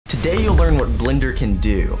Today you'll learn what Blender can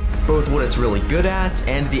do, both what it's really good at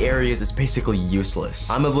and the areas it's basically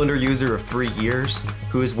useless. I'm a Blender user of 3 years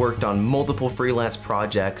who has worked on multiple freelance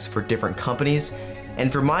projects for different companies,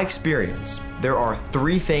 and from my experience, there are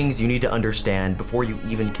 3 things you need to understand before you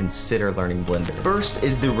even consider learning Blender. First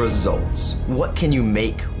is the results. What can you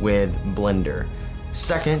make with Blender?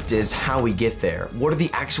 Second is how we get there. What are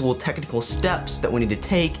the actual technical steps that we need to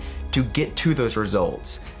take to get to those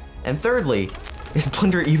results? And thirdly, is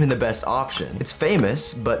Blender even the best option? It's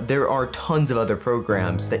famous, but there are tons of other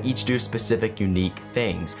programs that each do specific, unique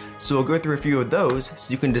things. So we'll go through a few of those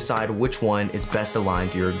so you can decide which one is best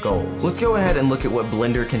aligned to your goals. Let's go ahead and look at what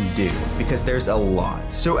Blender can do, because there's a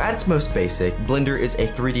lot. So at its most basic, Blender is a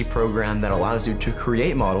 3D program that allows you to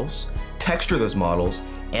create models, texture those models,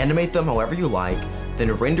 animate them however you like,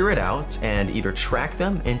 then render it out and either track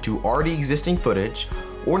them into already existing footage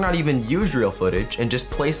or not even use real footage and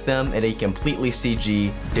just place them in a completely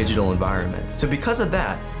CG digital environment. So because of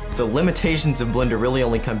that, the limitations of Blender really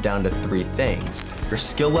only come down to 3 things: your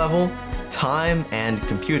skill level, time, and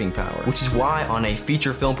computing power. Which is why on a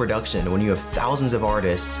feature film production, when you have thousands of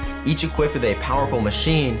artists, each equipped with a powerful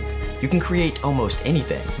machine, you can create almost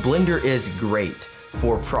anything. Blender is great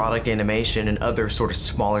for product animation and other sort of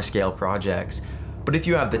smaller scale projects. But if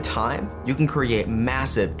you have the time, you can create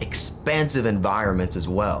massive, expansive environments as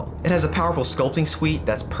well. It has a powerful sculpting suite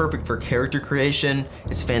that's perfect for character creation,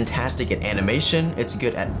 it's fantastic at animation, it's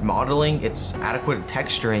good at modeling, it's adequate at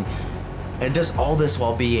texturing, and it does all this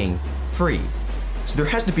while being free. So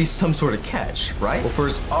there has to be some sort of catch, right? Well, for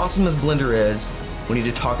as awesome as Blender is, we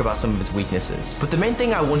need to talk about some of its weaknesses. But the main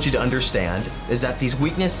thing I want you to understand is that these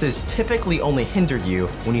weaknesses typically only hinder you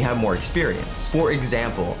when you have more experience. For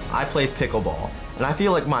example, I play pickleball, and I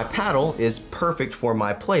feel like my paddle is perfect for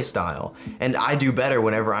my play style, and I do better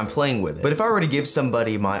whenever I'm playing with it. But if I were to give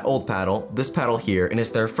somebody my old paddle, this paddle here, and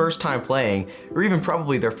it's their first time playing, or even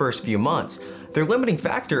probably their first few months, their limiting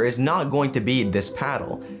factor is not going to be this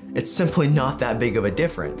paddle. It's simply not that big of a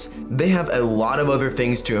difference. They have a lot of other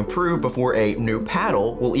things to improve before a new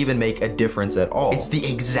paddle will even make a difference at all. It's the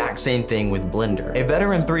exact same thing with Blender. A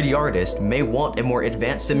veteran 3D artist may want a more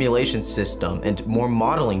advanced simulation system and more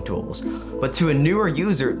modeling tools, but to a newer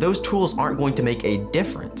user, those tools aren't going to make a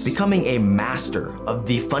difference. Becoming a master of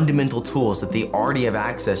the fundamental tools that they already have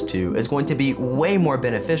access to is going to be way more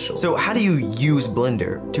beneficial. So how do you use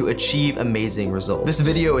Blender to achieve amazing results? This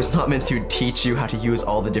video is not meant to teach you how to use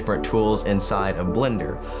all the different tools inside of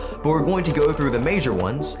Blender, but we're going to go through the major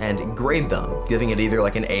ones and grade them, giving it either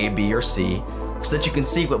like an A, B, or C, so that you can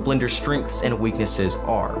see what Blender's strengths and weaknesses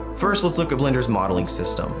are. First, let's look at Blender's modeling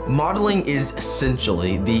system. Modeling is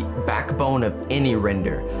essentially the backbone of any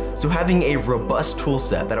render, so having a robust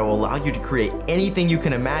toolset that will allow you to create anything you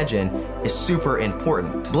can imagine is super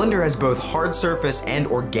important. Blender has both hard surface and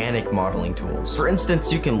organic modeling tools. For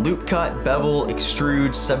instance, you can loop cut, bevel,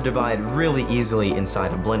 extrude, subdivide really easily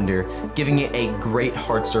inside of Blender, giving it a great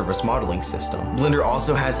hard surface modeling system. Blender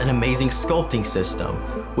also has an amazing sculpting system,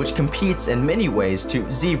 which competes in many ways to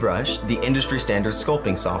ZBrush, the industry standard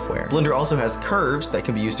sculpting software. Blender also has curves that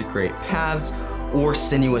can be used to create paths or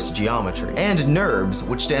sinuous geometry, and NURBS,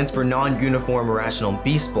 which stands for non-uniform rational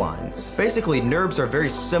B-splines. Basically, NURBS are very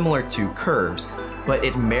similar to curves, but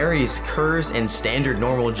it marries curves and standard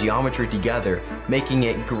normal geometry together, making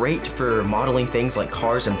it great for modeling things like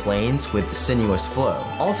cars and planes with sinuous flow.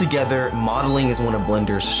 Altogether, modeling is one of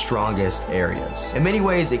Blender's strongest areas. In many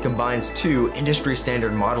ways, it combines 2 industry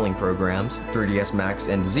standard modeling programs, 3ds Max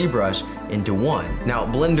and ZBrush, into one. Now,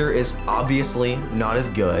 Blender is obviously not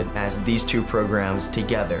as good as these 2 programs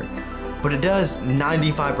together, but it does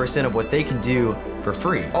 95% of what they can do for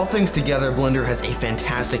free. All things together, Blender has a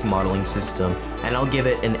fantastic modeling system, and I'll give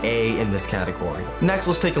it an A in this category. Next,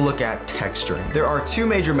 let's take a look at texturing. There are 2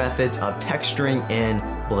 major methods of texturing in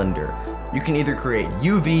Blender. You can either create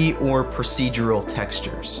UV or procedural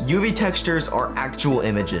textures. UV textures are actual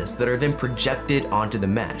images that are then projected onto the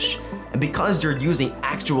mesh. And because you're using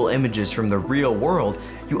actual images from the real world,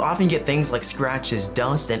 you often get things like scratches,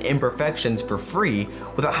 dust, and imperfections for free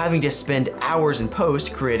without having to spend hours in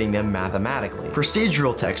post creating them mathematically.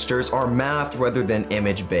 Procedural textures are math rather than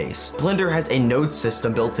image-based. Blender has a node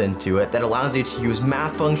system built into it that allows you to use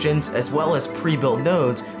math functions as well as pre-built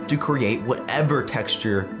nodes to create whatever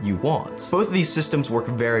texture you want. Both of these systems work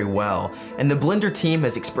very well, and the Blender team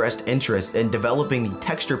has expressed interest in developing the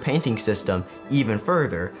texture painting system even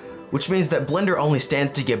further, which means that Blender only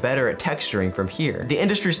stands to get better at texturing from here. The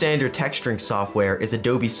industry standard texturing software is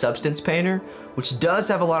Adobe Substance Painter, which does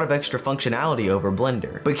have a lot of extra functionality over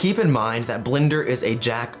Blender. But keep in mind that Blender is a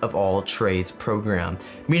jack of all trades program,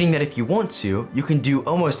 meaning that if you want to, you can do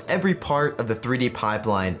almost every part of the 3D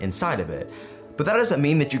pipeline inside of it. But that doesn't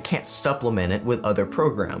mean that you can't supplement it with other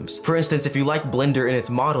programs. For instance, if you like Blender in its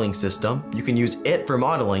modeling system, you can use it for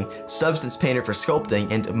modeling, Substance Painter for sculpting,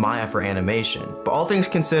 and Maya for animation. But all things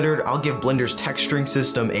considered, I'll give Blender's texturing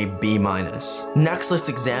system a B-. Next, let's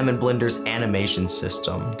examine Blender's animation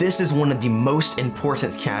system. This is one of the most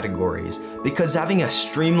important categories, because having a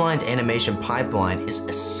streamlined animation pipeline is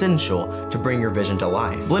essential to bring your vision to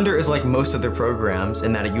life. Blender is like most other programs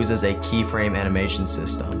in that it uses a keyframe animation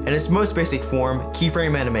system. In its most basic form,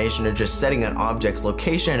 keyframe animation is just setting an object's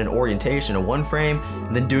location and orientation in one frame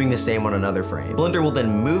and then doing the same on another frame. Blender will then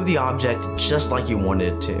move the object just like you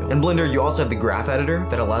wanted it to. In Blender, you also have the graph editor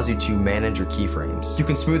that allows you to manage your keyframes. You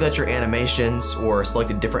can smooth out your animations or select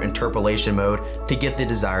a different interpolation mode to get the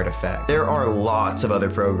desired effect. There are lots of other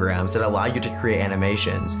programs that allow you to create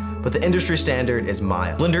animations, but the industry standard is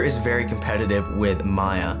Maya. Blender is very competitive with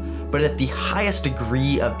Maya, but at the highest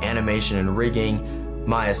degree of animation and rigging,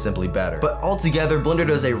 Maya is simply better. But altogether, Blender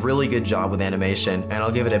does a really good job with animation, and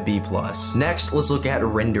I'll give it a B+. Next, let's look at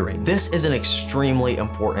rendering. This is an extremely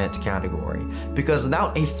important category, because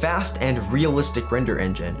without a fast and realistic render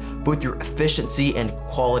engine, both your efficiency and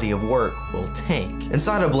quality of work will tank.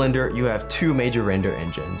 Inside of Blender, you have two major render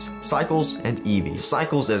engines, Cycles and Eevee.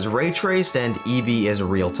 Cycles is ray traced and Eevee is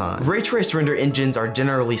real time. Ray traced render engines are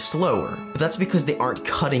generally slower, but that's because they aren't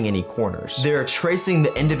cutting any corners. They're tracing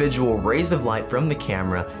the individual rays of light from the camera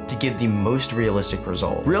to give the most realistic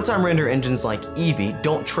result. Real-time render engines like Eevee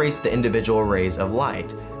don't trace the individual rays of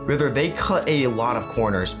light. Rather, they cut a lot of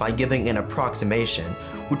corners by giving an approximation,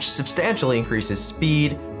 which substantially increases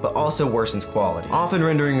speed, but also worsens quality. Often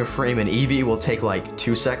rendering a frame in Eevee will take like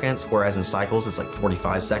 2 seconds, whereas in Cycles it's like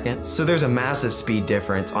 45 seconds. So there's a massive speed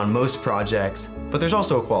difference on most projects, but there's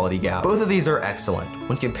also a quality gap. Both of these are excellent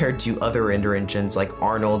when compared to other render engines like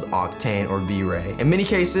Arnold, Octane, or V-Ray. In many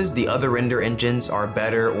cases, the other render engines are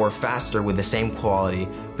better or faster with the same quality,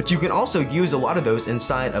 but you can also use a lot of those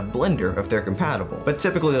inside of Blender if they're compatible, but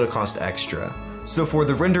typically it'll cost extra. So for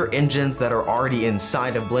the render engines that are already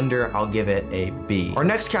inside of Blender, I'll give it a B. Our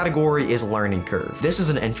next category is learning curve. This is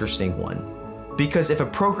an interesting one, because if a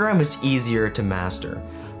program is easier to master,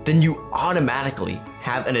 then you automatically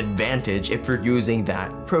have an advantage if you're using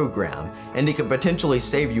that program, and it could potentially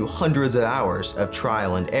save you hundreds of hours of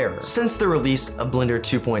trial and error. Since the release of Blender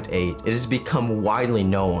 2.8, it has become widely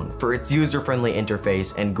known for its user-friendly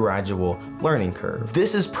interface and gradual learning curve.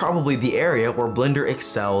 This is probably the area where Blender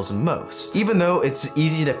excels most. Even though it's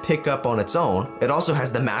easy to pick up on its own, it also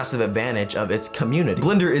has the massive advantage of its community.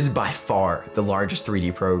 Blender is by far the largest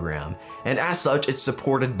 3D program, and as such, it's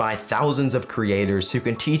supported by thousands of creators who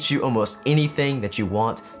can teach you almost anything that you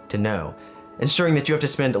want to know, ensuring that you have to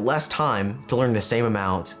spend less time to learn the same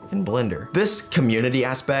amount in Blender. This community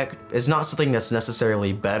aspect is not something that's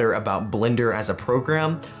necessarily better about Blender as a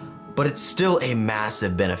program, but it's still a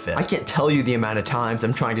massive benefit. I can't tell you the amount of times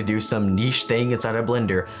I'm trying to do some niche thing inside of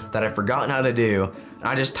Blender that I've forgotten how to do.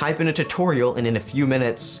 I just type in a tutorial and in a few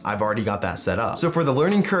minutes, I've already got that set up. So for the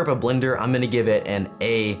learning curve of Blender, I'm gonna give it an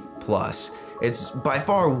A+. It's by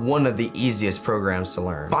far one of the easiest programs to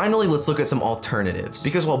learn. Finally, let's look at some alternatives.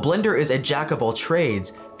 Because while Blender is a jack of all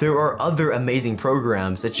trades, there are other amazing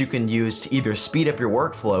programs that you can use to either speed up your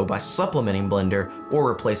workflow by supplementing Blender or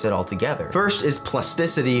replace it altogether. First is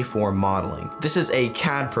Plasticity for modeling. This is a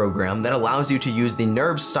CAD program that allows you to use the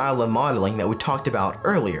NURBS style of modeling that we talked about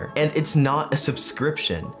earlier. And it's not a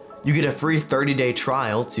subscription. You get a free 30-day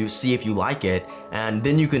trial to see if you like it, and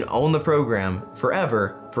then you can own the program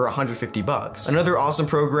forever for $150. Another awesome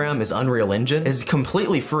program is Unreal Engine. It's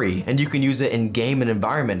completely free, and you can use it in game and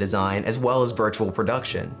environment design as well as virtual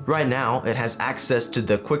production. Right now, it has access to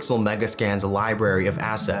the Quixel Megascans library of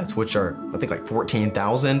assets, which are, I think, like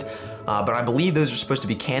 14,000. But I believe those are supposed to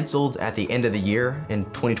be canceled at the end of the year in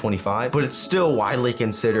 2025, but it's still widely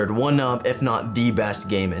considered one of, if not the best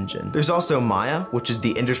game engine. There's also Maya, which is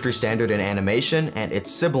the industry standard in animation, and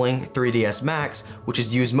its sibling, 3ds Max, which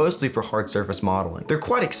is used mostly for hard surface modeling. They're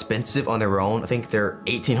quite expensive on their own. I think they're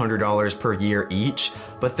 $1,800 per year each,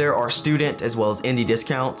 but there are student as well as indie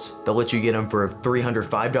discounts that let you get them for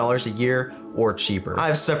 $305 a year or cheaper. I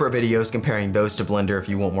have separate videos comparing those to Blender if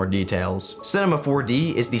you want more details. Cinema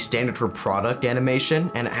 4D is the standard for product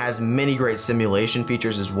animation, and it has many great simulation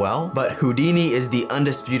features as well, but Houdini is the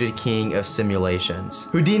undisputed king of simulations.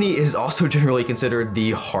 Houdini is also generally considered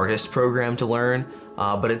the hardest program to learn,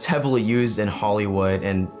 but it's heavily used in Hollywood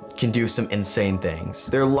and can do some insane things.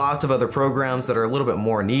 There are lots of other programs that are a little bit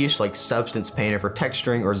more niche, like Substance Painter for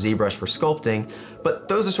texturing or ZBrush for sculpting, but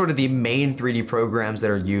those are sort of the main 3D programs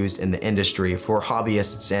that are used in the industry for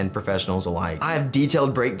hobbyists and professionals alike. I have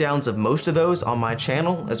detailed breakdowns of most of those on my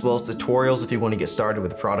channel, as well as tutorials if you want to get started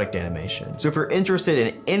with product animation. So if you're interested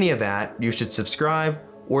in any of that, you should subscribe,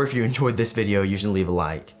 or if you enjoyed this video, you should leave a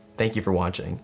like. Thank you for watching.